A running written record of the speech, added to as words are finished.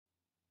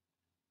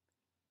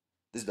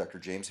This is Dr.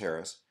 James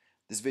Harris.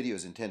 This video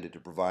is intended to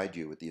provide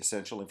you with the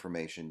essential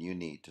information you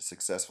need to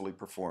successfully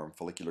perform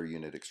follicular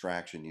unit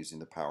extraction using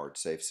the powered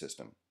SAFE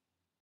system.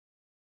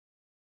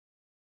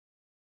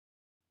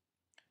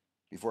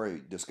 Before I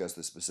discuss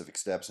the specific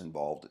steps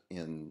involved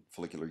in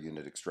follicular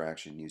unit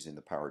extraction using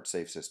the powered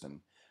SAFE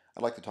system,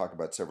 I'd like to talk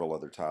about several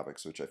other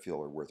topics which I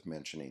feel are worth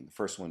mentioning. The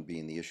first one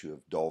being the issue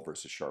of dull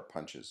versus sharp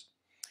punches.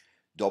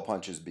 Dull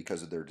punches,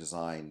 because of their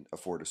design,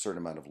 afford a certain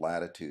amount of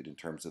latitude in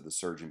terms of the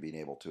surgeon being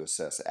able to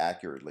assess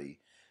accurately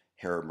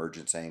hair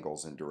emergence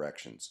angles and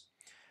directions.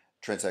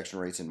 Transection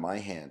rates in my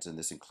hands, and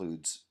this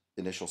includes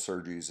initial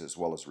surgeries as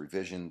well as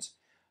revisions,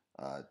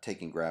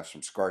 taking grafts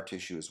from scar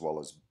tissue as well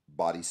as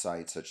body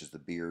sites such as the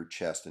beard,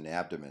 chest, and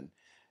abdomen,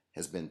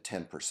 has been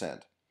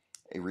 10%.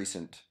 A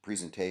recent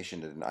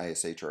presentation at an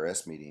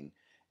ISHRS meeting,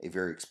 a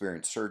very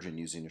experienced surgeon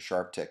using a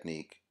sharp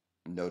technique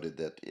noted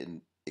that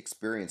in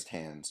experienced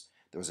hands,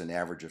 there was an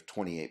average of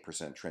 28%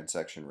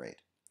 transection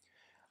rate.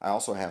 I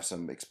also have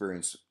some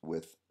experience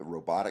with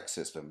robotic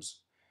systems.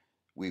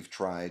 We've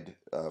tried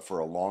for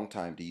a long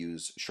time to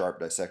use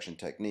sharp dissection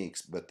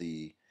techniques, but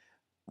the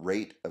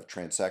rate of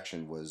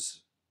transection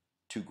was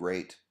too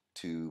great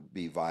to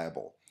be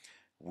viable.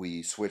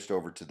 We switched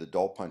over to the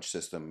dull punch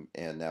system,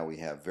 and now we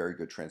have very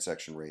good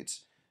transection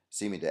rates,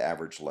 seeming to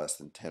average less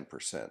than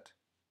 10%.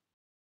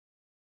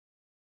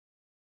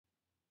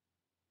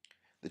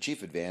 The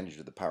chief advantage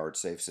of the powered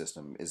SAFE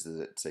system is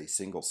that it's a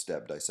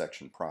single-step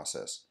dissection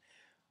process.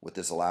 What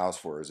this allows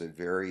for is a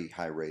very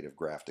high rate of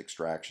graft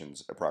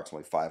extractions,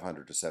 approximately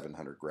 500 to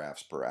 700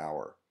 grafts per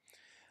hour.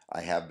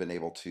 I have been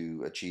able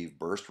to achieve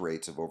burst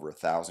rates of over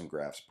 1,000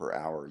 grafts per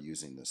hour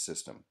using this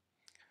system.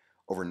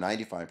 Over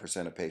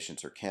 95% of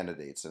patients are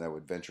candidates, and I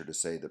would venture to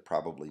say that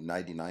probably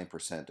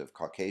 99% of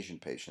Caucasian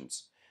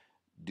patients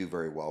do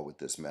very well with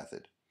this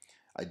method.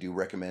 I do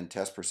recommend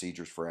test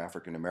procedures for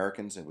African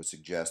Americans and would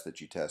suggest that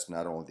you test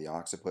not only the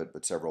occiput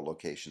but several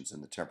locations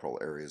in the temporal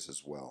areas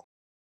as well.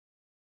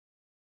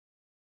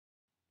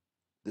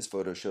 This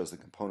photo shows the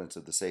components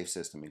of the SAFE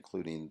system,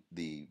 including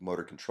the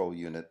motor control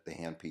unit, the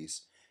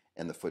handpiece,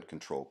 and the foot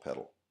control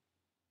pedal.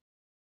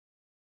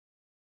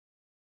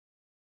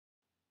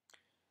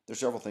 There are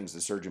several things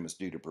the surgeon must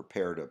do to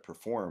prepare to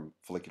perform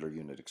follicular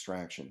unit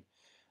extraction.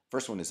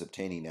 First one is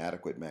obtaining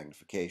adequate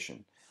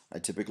magnification. I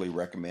typically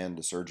recommend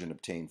a surgeon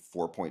obtain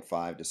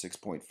 4.5 to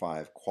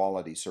 6.5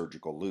 quality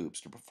surgical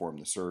loupes to perform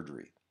the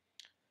surgery.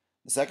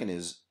 The second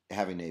is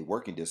having a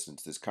working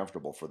distance that's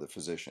comfortable for the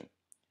physician.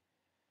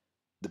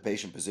 The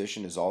patient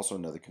position is also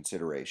another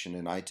consideration,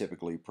 and I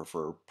typically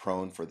prefer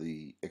prone for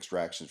the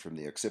extractions from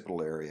the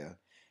occipital area,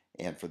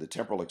 and for the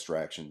temporal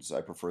extractions, I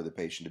prefer the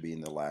patient to be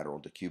in the lateral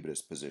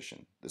decubitus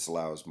position. This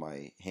allows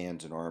my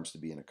hands and arms to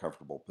be in a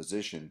comfortable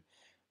position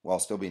while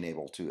still being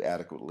able to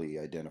adequately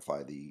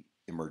identify the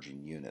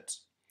emerging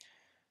units.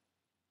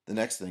 The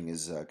next thing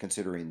is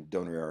considering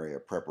donor area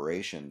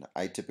preparation.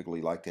 I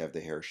typically like to have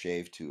the hair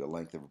shaved to a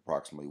length of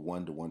approximately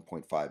 1 to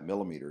 1.5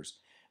 millimeters.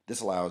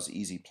 This allows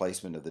easy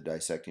placement of the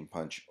dissecting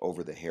punch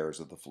over the hairs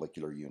of the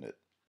follicular unit.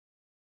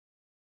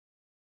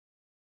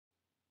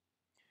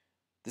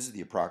 This is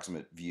the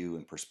approximate view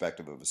and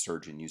perspective of a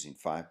surgeon using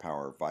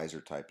 5-power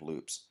visor-type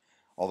loupes.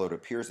 Although it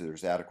appears that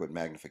there's adequate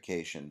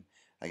magnification,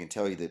 I can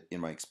tell you that in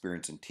my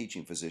experience in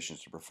teaching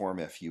physicians to perform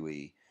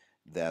FUE,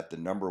 that the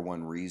number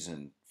one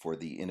reason for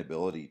the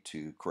inability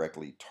to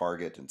correctly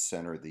target and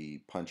center the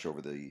punch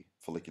over the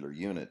follicular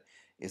unit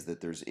is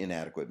that there's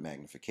inadequate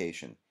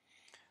magnification.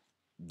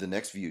 The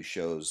next view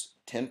shows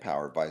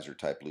 10-power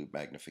visor-type loop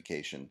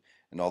magnification,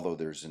 and although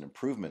there's an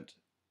improvement,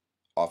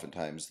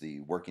 oftentimes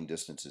the working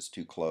distance is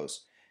too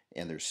close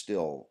and there's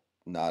still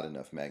not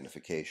enough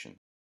magnification.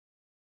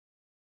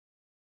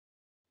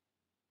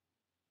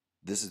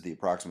 This is the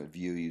approximate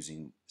view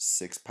using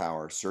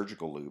 6-power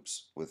surgical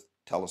loupes with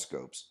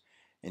telescopes,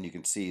 and you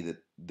can see that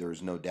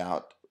there's no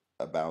doubt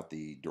about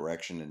the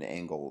direction and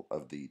angle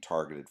of the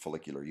targeted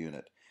follicular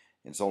unit.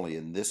 And it's only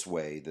in this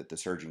way that the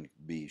surgeon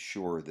can be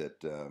sure that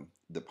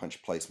the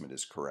punch placement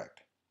is correct.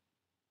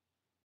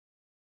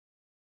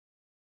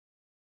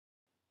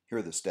 Here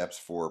are the steps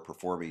for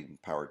performing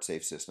powered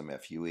SAFE system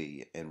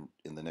FUE, and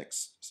in the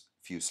next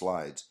few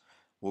slides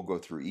we'll go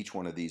through each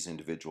one of these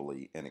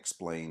individually and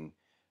explain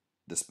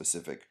the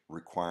specific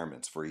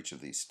requirements for each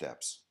of these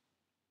steps.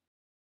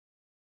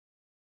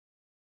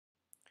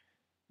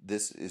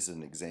 This is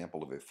an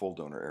example of a full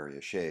donor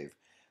area shave.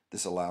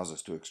 This allows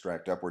us to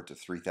extract upward to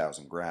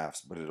 3,000 grafts,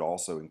 but it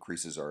also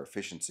increases our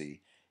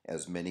efficiency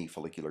as many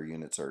follicular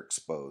units are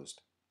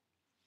exposed.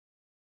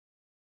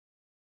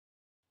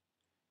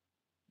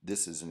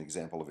 This is an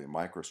example of a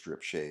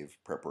microstrip shave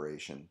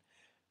preparation.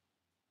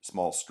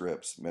 Small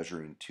strips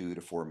measuring 2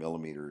 to 4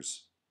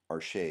 millimeters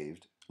are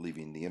shaved,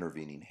 leaving the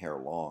intervening hair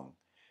long.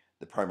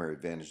 The primary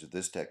advantage of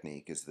this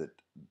technique is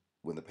that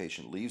when the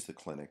patient leaves the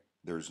clinic,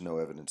 there's no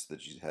evidence that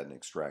she's had an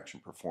extraction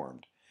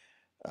performed.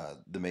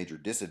 The major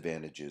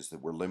disadvantage is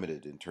that we're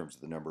limited in terms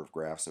of the number of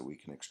grafts that we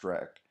can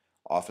extract,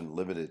 often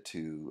limited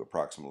to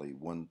approximately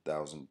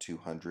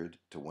 1,200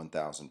 to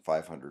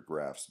 1,500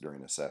 grafts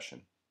during a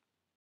session.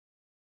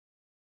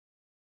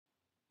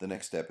 The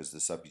next step is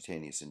the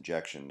subcutaneous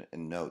injection,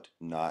 and note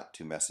not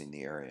to messing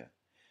the area.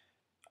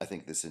 I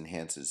think this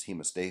enhances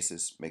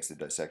hemostasis, makes the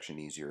dissection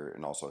easier,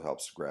 and also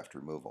helps graft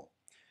removal.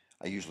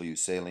 I usually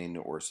use saline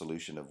or a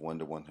solution of 1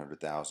 to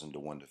 100,000 to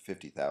 1 to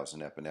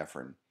 50,000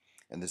 epinephrine,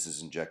 and this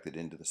is injected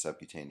into the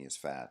subcutaneous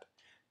fat.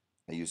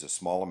 I use a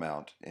small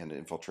amount and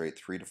infiltrate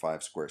 3 to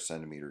 5 square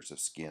centimeters of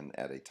skin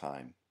at a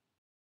time.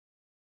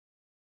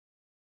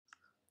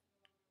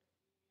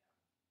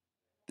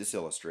 This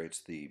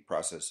illustrates the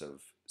process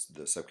of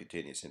the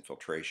subcutaneous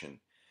infiltration.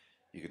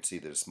 You can see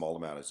that a small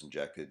amount is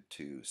injected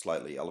to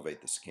slightly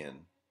elevate the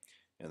skin,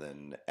 and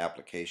then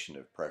application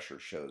of pressure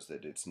shows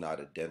that it's not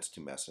a dense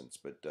tumescence,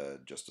 but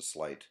just a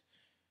slight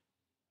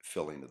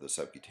filling of the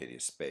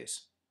subcutaneous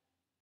space.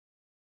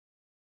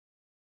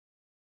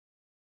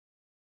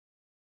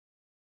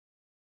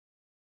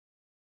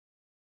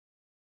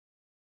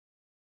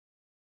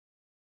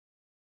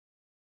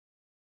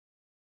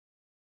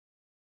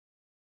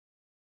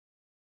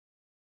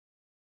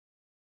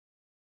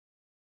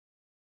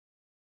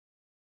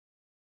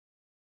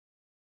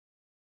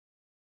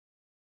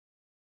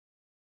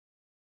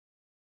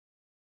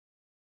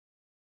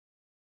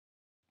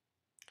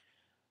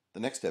 The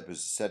next step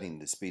is setting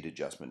the speed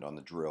adjustment on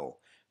the drill.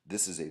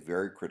 This is a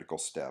very critical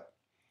step.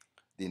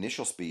 The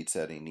initial speed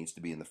setting needs to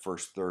be in the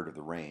first third of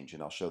the range,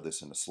 and I'll show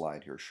this in a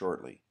slide here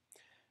shortly.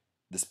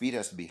 The speed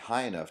has to be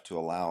high enough to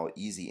allow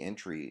easy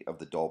entry of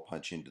the dull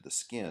punch into the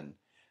skin,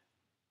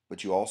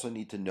 but you also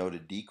need to note a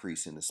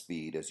decrease in the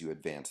speed as you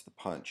advance the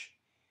punch.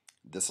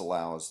 This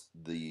allows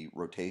the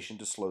rotation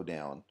to slow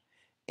down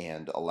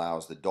and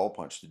allows the dull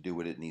punch to do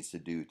what it needs to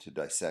do to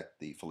dissect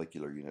the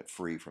follicular unit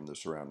free from the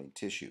surrounding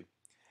tissue.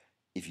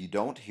 If you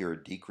don't hear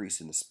a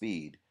decrease in the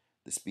speed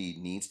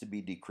needs to be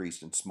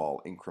decreased in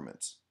small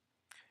increments.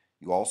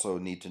 You also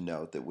need to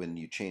note that when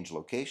you change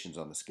locations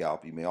on the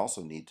scalp, you may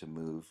also need to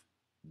move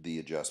the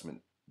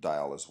adjustment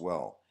dial as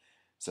well,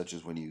 such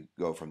as when you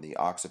go from the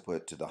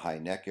occiput to the high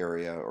neck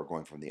area or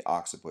going from the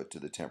occiput to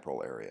the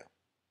temporal area.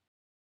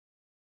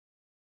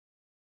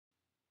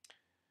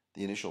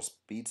 The initial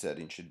speed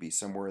setting should be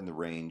somewhere in the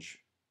range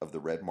of the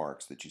red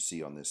marks that you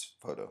see on this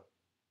photo.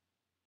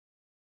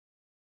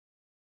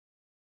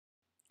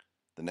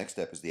 The next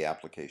step is the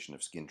application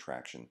of skin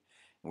traction.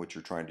 And what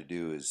you're trying to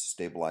do is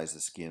stabilize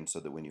the skin so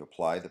that when you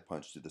apply the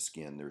punch to the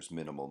skin, there's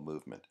minimal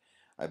movement.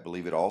 I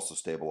believe it also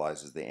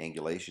stabilizes the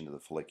angulation of the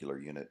follicular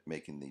unit,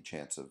 making the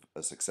chance of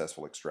a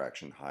successful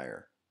extraction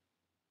higher.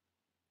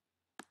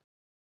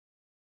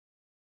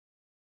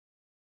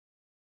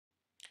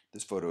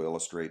 This photo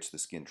illustrates the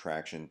skin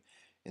traction.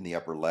 In the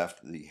upper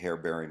left, the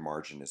hair-bearing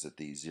margin is at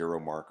the 0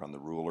 mark on the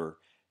ruler.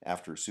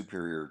 After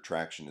superior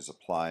traction is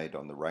applied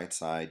on the right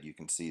side, you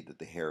can see that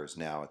the hair is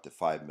now at the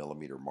 5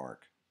 millimeter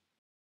mark.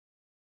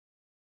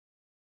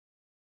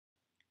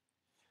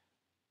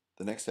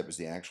 The next step is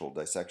the actual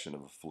dissection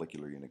of a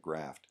follicular unit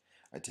graft.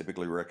 I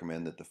typically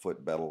recommend that the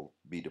foot bevel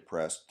be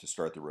depressed to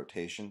start the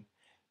rotation.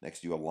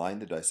 Next, you align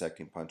the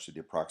dissecting punch to the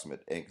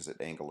approximate exit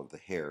angle of the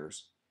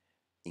hairs.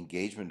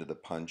 Engagement of the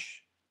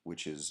punch,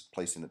 which is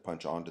placing the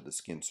punch onto the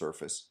skin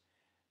surface.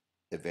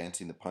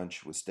 Advancing the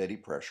punch with steady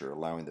pressure,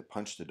 allowing the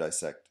punch to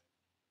dissect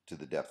to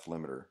the depth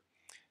limiter.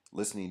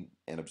 Listening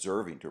and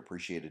observing to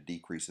appreciate a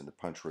decrease in the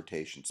punch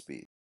rotation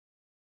speed.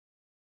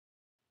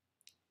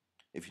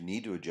 If you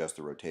need to adjust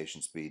the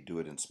rotation speed, do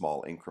it in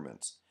small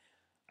increments.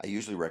 I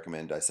usually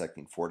recommend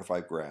dissecting 4 to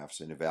 5 grafts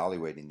and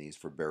evaluating these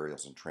for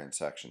burials and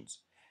transections.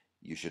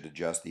 You should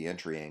adjust the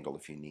entry angle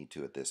if you need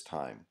to at this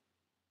time.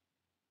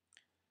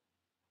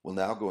 We'll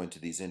now go into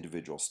these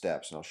individual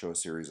steps, and I'll show a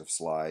series of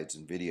slides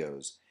and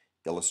videos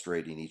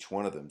illustrating each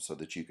one of them so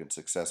that you can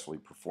successfully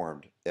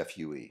perform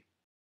FUE.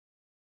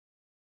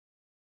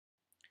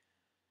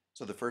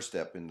 So the first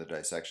step in the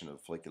dissection of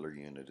the follicular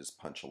unit is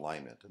punch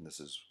alignment, and this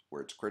is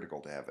where it's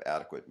critical to have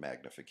adequate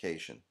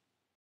magnification.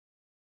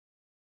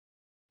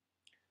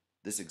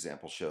 This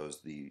example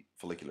shows the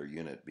follicular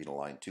unit being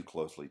aligned too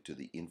closely to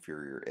the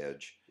inferior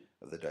edge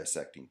of the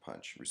dissecting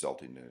punch,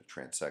 resulting in a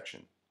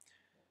transection.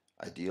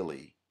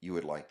 Ideally, you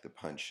would like the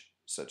punch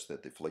such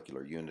that the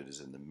follicular unit is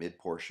in the mid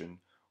portion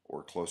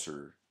or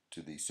closer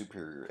to the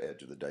superior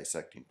edge of the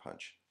dissecting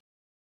punch.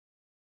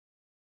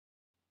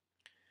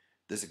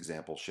 This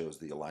example shows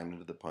the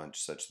alignment of the punch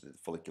such that the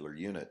follicular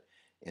unit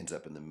ends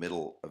up in the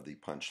middle of the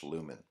punch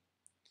lumen.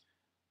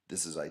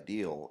 This is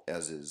ideal,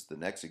 as is the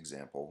next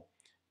example,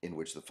 in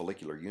which the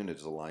follicular unit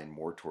is aligned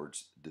more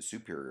towards the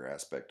superior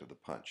aspect of the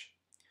punch.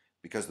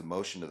 Because the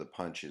motion of the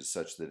punch is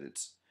such that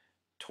it's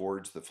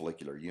towards the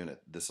follicular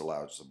unit, this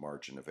allows a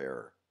margin of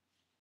error.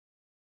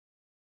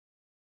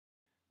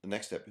 The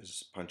next step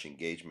is punch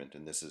engagement,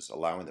 and this is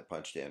allowing the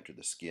punch to enter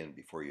the skin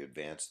before you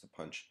advance the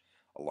punch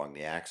along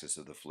the axis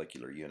of the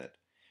follicular unit.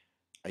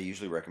 I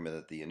usually recommend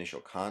that the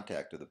initial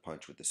contact of the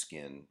punch with the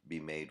skin be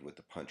made with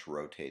the punch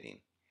rotating.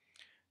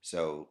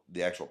 So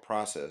the actual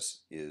process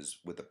is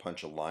with the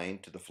punch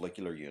aligned to the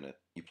follicular unit,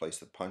 you place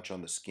the punch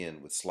on the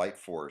skin with slight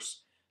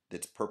force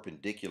that's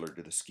perpendicular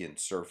to the skin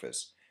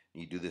surface.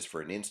 You do this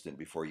for an instant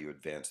before you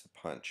advance the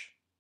punch.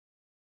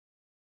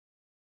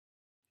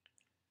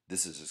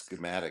 This is a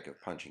schematic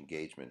of punch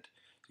engagement.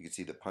 You can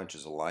see the punch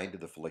is aligned to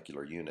the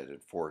follicular unit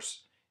and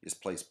force is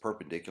placed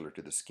perpendicular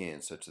to the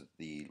skin such that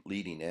the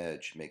leading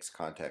edge makes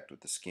contact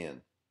with the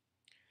skin.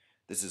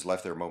 This is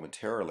left there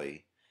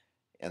momentarily,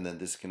 and then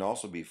this can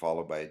also be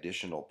followed by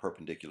additional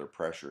perpendicular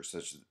pressure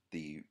such that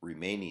the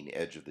remaining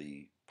edge of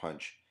the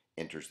punch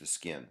enters the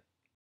skin.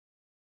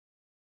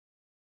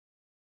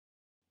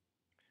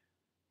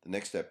 The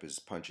next step is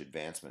punch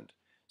advancement.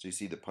 So you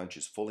see the punch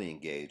is fully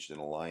engaged and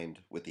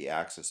aligned with the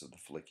axis of the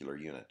follicular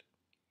unit.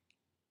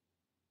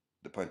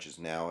 The punch is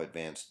now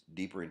advanced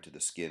deeper into the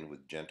skin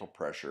with gentle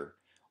pressure,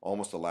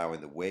 almost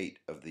allowing the weight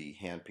of the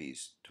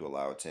handpiece to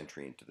allow its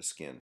entry into the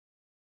skin.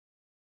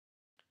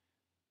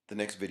 The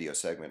next video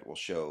segment will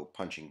show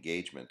punch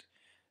engagement.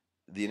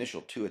 The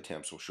initial 2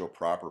 attempts will show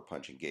proper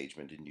punch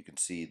engagement, and you can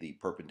see the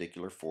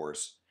perpendicular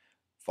force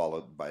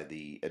followed by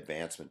the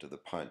advancement of the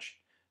punch.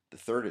 The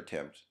 3rd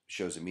attempt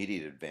shows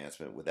immediate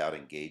advancement without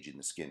engaging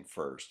the skin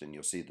first, and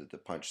you'll see that the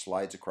punch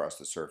slides across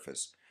the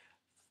surface,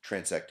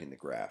 transecting the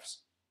grafts.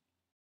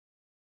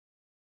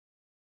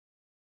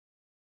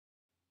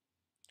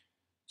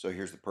 So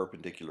here's the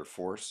perpendicular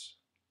force,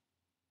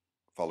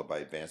 followed by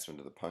advancement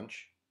of the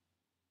punch.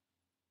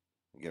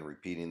 Again,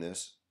 repeating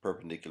this,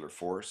 perpendicular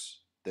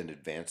force, then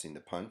advancing the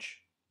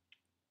punch.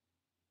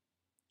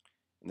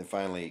 And then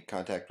finally,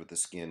 contact with the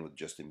skin with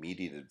just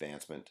immediate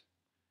advancement.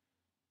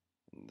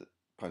 And the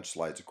punch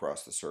slides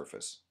across the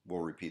surface.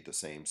 We'll repeat the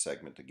same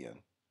segment again.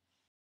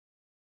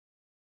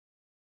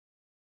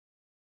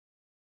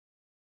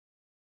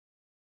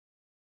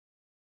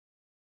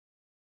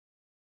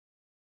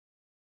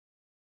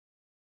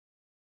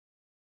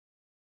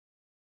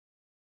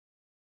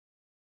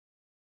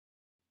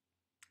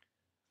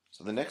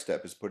 So the next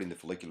step is putting the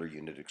follicular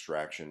unit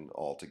extraction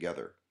all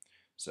together.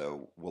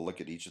 So we'll look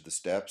at each of the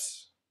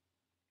steps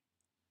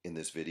in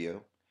this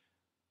video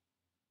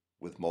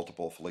with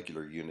multiple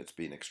follicular units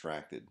being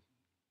extracted.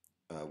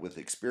 With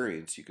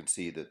experience, you can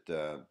see that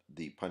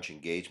the punch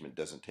engagement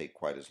doesn't take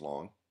quite as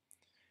long.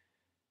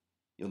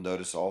 You'll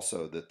notice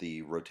also that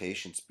the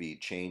rotation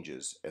speed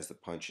changes as the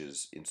punch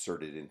is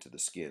inserted into the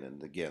skin.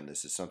 And again,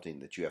 this is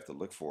something that you have to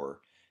look for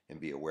and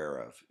be aware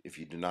of. If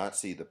you do not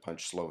see the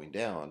punch slowing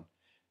down,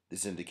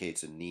 this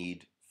indicates a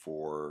need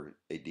for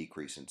a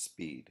decrease in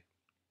speed.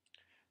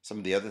 Some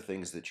of the other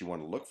things that you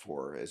want to look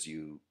for as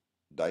you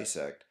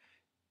dissect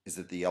is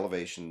that the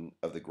elevation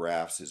of the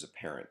grafts is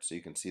apparent. So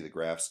you can see the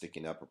graft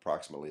sticking up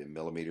approximately 1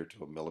 millimeter to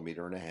 1.5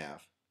 millimeters.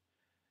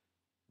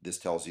 This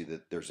tells you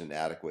that there's an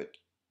adequate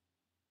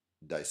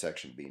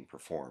dissection being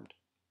performed.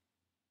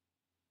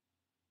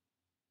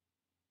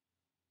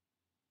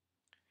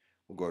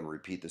 We'll go ahead and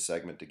repeat the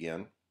segment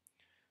again.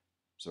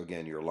 So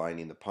again, you're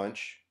aligning the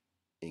punch,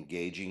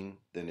 engaging,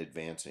 then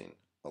advancing.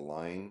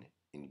 Align,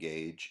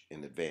 engage,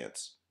 and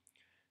advance.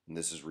 And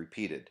this is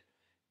repeated.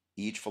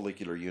 Each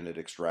follicular unit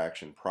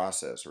extraction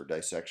process or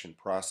dissection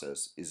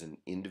process is an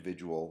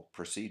individual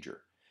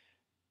procedure.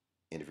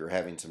 And if you're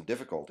having some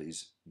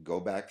difficulties, go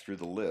back through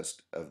the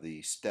list of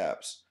the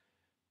steps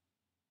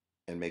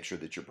and make sure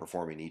that you're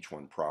performing each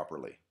one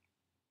properly.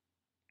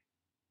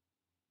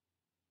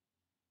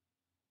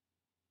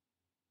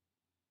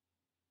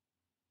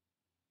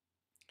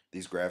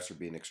 These grafts are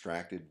being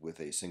extracted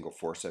with a single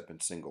forceps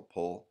and single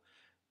pull.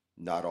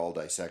 Not all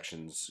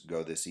dissections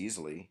go this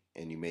easily,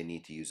 and you may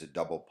need to use a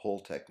double pull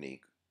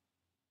technique,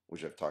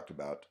 which I've talked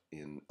about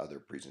in other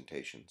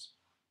presentations.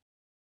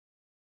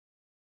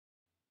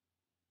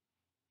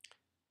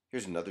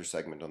 Here's another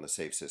segment on the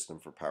safe system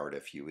for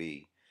powered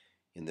FUE.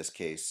 In this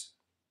case,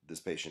 this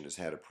patient has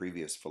had a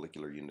previous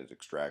follicular unit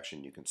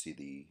extraction. You can see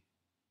the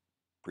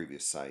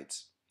previous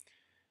sites.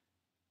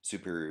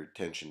 Superior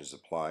tension is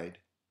applied.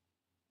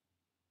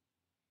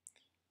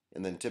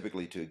 And then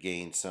typically to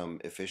gain some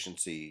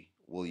efficiency,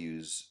 we'll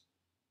use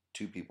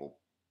 2 people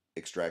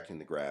extracting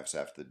the grafts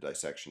after the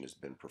dissection has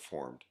been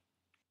performed.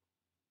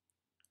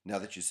 Now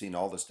that you've seen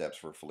all the steps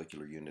for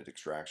follicular unit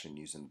extraction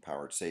using the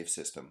powered safe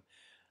system,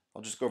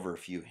 I'll just go over a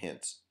few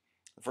hints.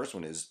 The first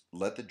one is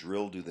let the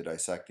drill do the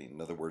dissecting. In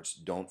other words,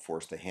 don't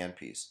force the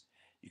handpiece.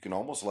 You can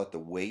almost let the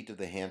weight of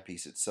the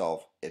handpiece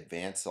itself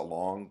advance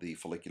along the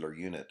follicular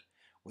unit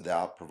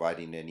without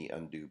providing any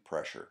undue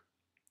pressure.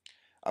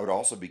 I would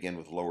also begin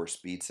with lower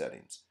speed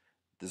settings.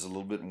 This is a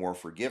little bit more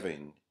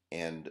forgiving,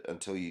 and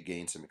until you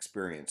gain some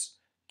experience,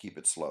 keep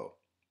it slow.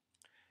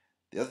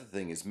 The other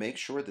thing is make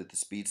sure that the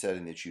speed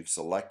setting that you've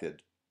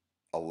selected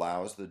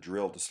allows the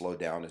drill to slow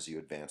down as you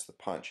advance the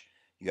punch.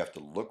 You have to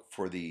look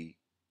for the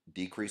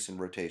decrease in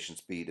rotation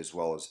speed as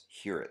well as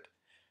hear it.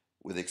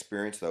 With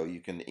experience, though, you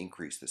can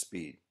increase the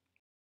speed.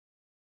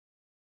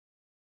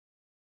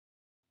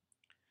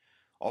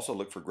 Also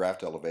look for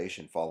graft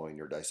elevation following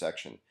your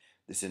dissection.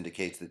 This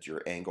indicates that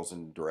your angles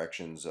and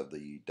directions of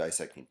the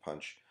dissecting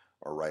punch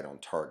are right on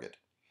target.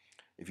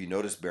 If you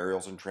notice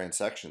burials and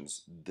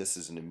transections, this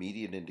is an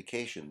immediate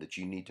indication that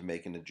you need to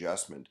make an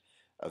adjustment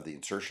of the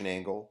insertion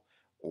angle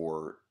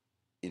or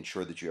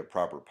ensure that you have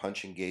proper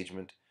punch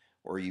engagement,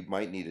 or you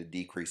might need a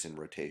decrease in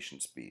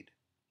rotation speed.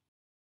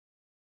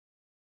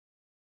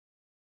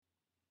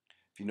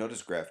 If If you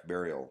notice graft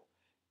burial,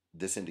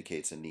 this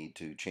indicates a need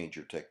to change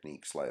your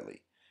technique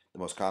slightly. The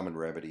most common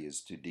remedy is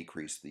to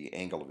decrease the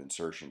angle of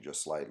insertion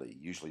just slightly,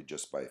 usually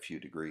just by a few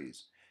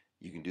degrees.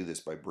 You can do this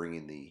by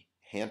bringing the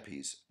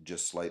handpiece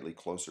just slightly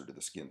closer to the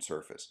skin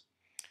surface.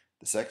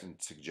 The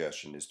second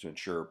suggestion is to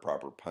ensure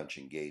proper punch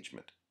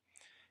engagement.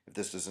 If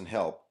this doesn't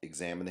help,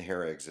 examine the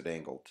hair exit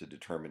angle to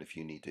determine if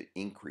you need to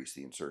increase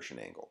the insertion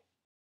angle.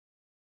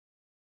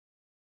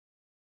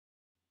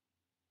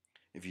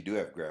 If you do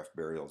have graft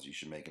burials, you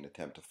should make an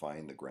attempt to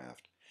find the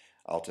graft.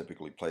 I'll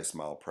typically place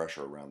mild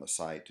pressure around the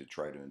site to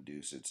try to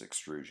induce its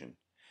extrusion.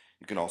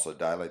 You can also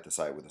dilate the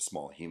site with a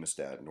small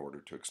hemostat in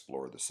order to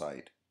explore the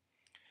site.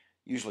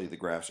 Usually the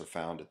grafts are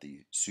found at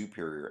the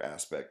superior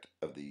aspect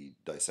of the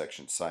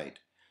dissection site.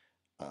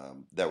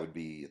 That would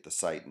be at the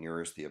site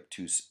nearest the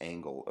obtuse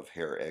angle of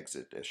hair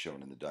exit as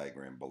shown in the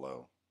diagram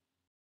below.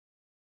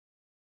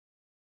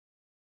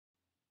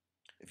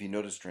 If you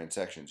notice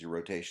transections, your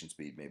rotation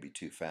speed may be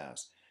too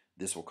fast.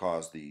 This will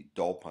cause the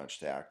dull punch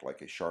to act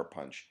like a sharp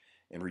punch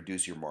and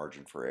reduce your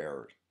margin for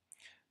error.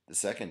 The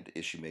second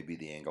issue may be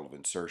the angle of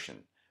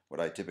insertion. What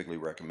I typically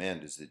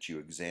recommend is that you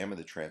examine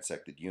the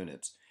transected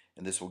units,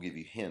 and this will give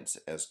you hints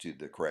as to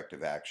the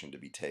corrective action to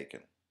be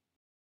taken.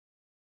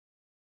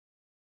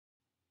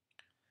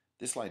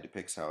 This slide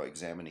depicts how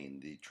examining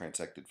the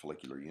transected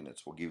follicular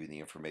units will give you the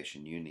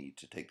information you need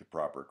to take the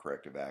proper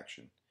corrective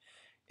action.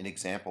 In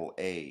example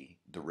A,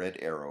 the red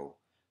arrow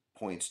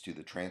points to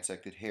the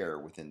transected hair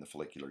within the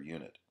follicular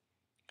unit.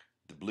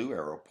 The blue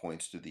arrow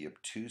points to the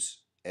obtuse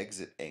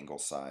exit angle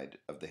side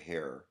of the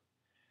hair.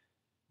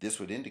 This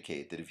would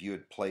indicate that if you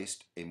had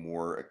placed a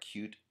more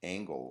acute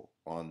angle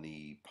on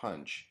the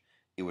punch,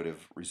 it would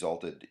have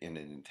resulted in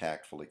an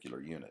intact follicular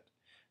unit.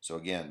 So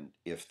again,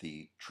 if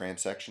the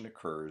transection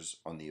occurs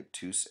on the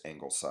obtuse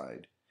angle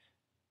side,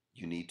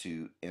 you need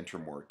to enter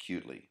more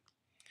acutely.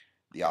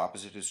 The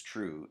opposite is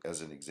true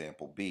as in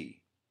example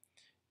B.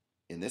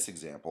 In this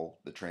example,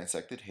 the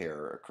transected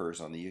hair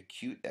occurs on the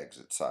acute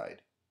exit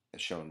side,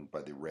 as shown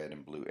by the red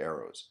and blue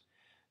arrows.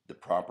 The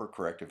proper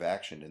corrective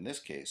action in this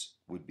case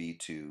would be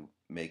to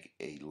make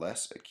a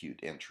less acute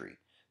entry.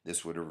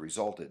 This would have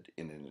resulted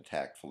in an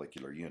intact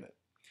follicular unit.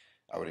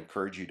 I would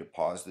encourage you to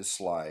pause this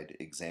slide,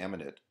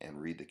 examine it,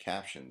 and read the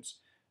captions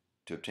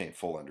to obtain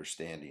full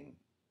understanding.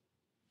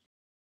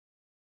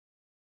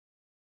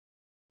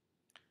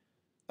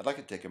 I'd like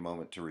to take a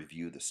moment to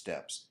review the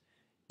steps.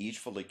 Each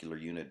follicular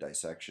unit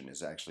dissection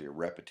is actually a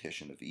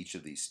repetition of each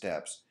of these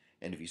steps,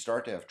 and if you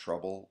start to have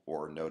trouble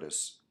or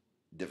notice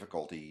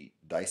difficulty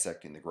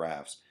dissecting the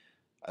grafts,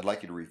 I'd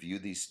like you to review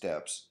these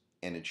steps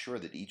and ensure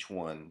that each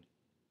one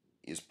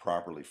is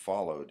properly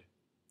followed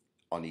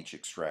on each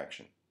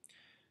extraction.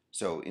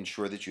 So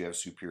ensure that you have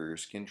superior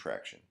skin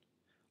traction.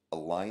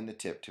 Align the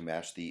tip to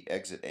match the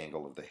exit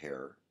angle of the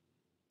hair,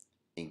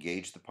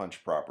 engage the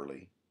punch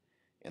properly,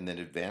 and then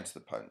advance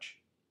the punch.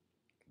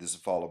 This is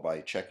followed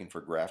by checking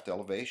for graft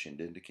elevation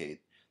to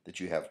indicate that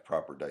you have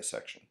proper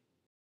dissection.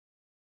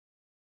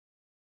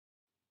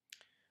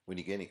 When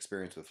you gain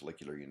experience with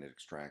follicular unit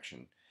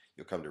extraction,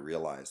 you'll come to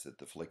realize that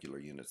the follicular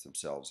units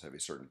themselves have a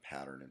certain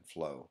pattern and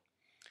flow.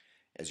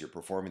 As you're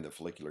performing the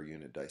follicular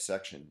unit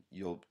dissection,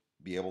 you'll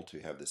be able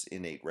to have this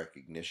innate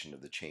recognition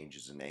of the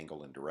changes in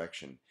angle and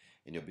direction,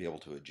 and you'll be able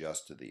to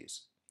adjust to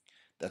these.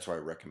 That's why I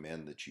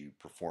recommend that you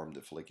perform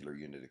the follicular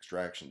unit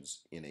extractions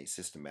in a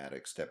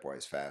systematic,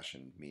 stepwise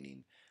fashion,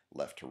 meaning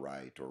left to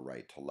right or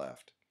right to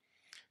left,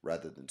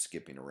 rather than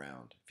skipping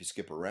around. If you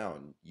skip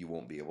around, you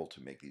won't be able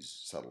to make these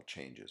subtle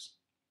changes.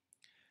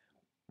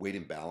 Weight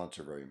and balance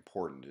are very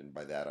important, and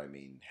by that I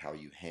mean how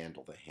you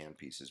handle the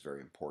handpiece is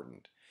very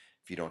important.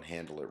 If you don't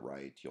handle it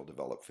right, you'll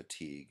develop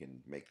fatigue and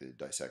make the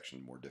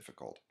dissection more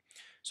difficult.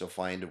 So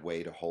find a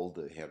way to hold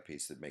the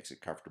handpiece that makes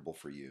it comfortable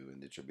for you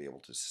and that you'll be able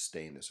to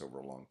sustain this over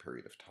a long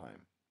period of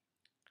time.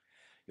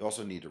 You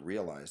also need to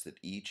realize that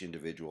each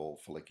individual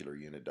follicular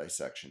unit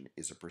dissection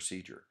is a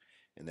procedure,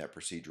 and that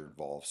procedure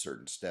involves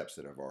certain steps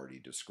that I've already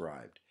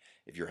described.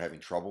 If you're having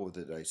trouble with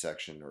the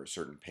dissection or a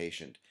certain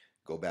patient,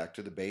 go back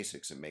to the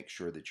basics and make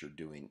sure that you're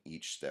doing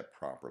each step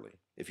properly.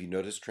 If you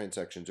notice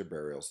transections or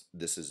burials,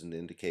 this is an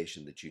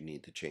indication that you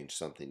need to change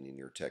something in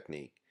your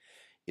technique.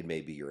 It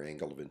may be your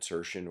angle of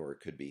insertion, or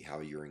it could be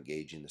how you're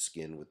engaging the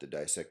skin with the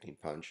dissecting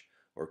punch,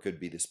 or it could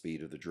be the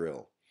speed of the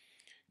drill.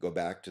 Go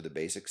back to the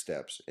basic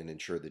steps and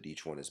ensure that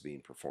each one is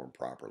being performed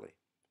properly.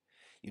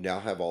 You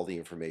now have all the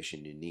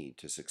information you need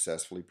to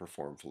successfully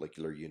perform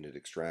follicular unit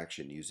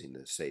extraction using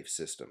the SAFE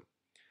system.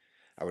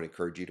 I would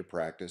encourage you to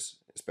practice,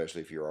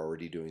 especially if you're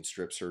already doing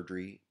strip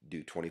surgery.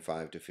 Do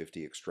 25 to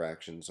 50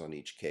 extractions on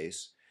each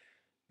case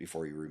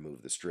before you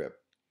remove the strip.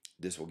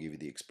 This will give you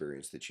the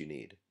experience that you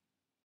need.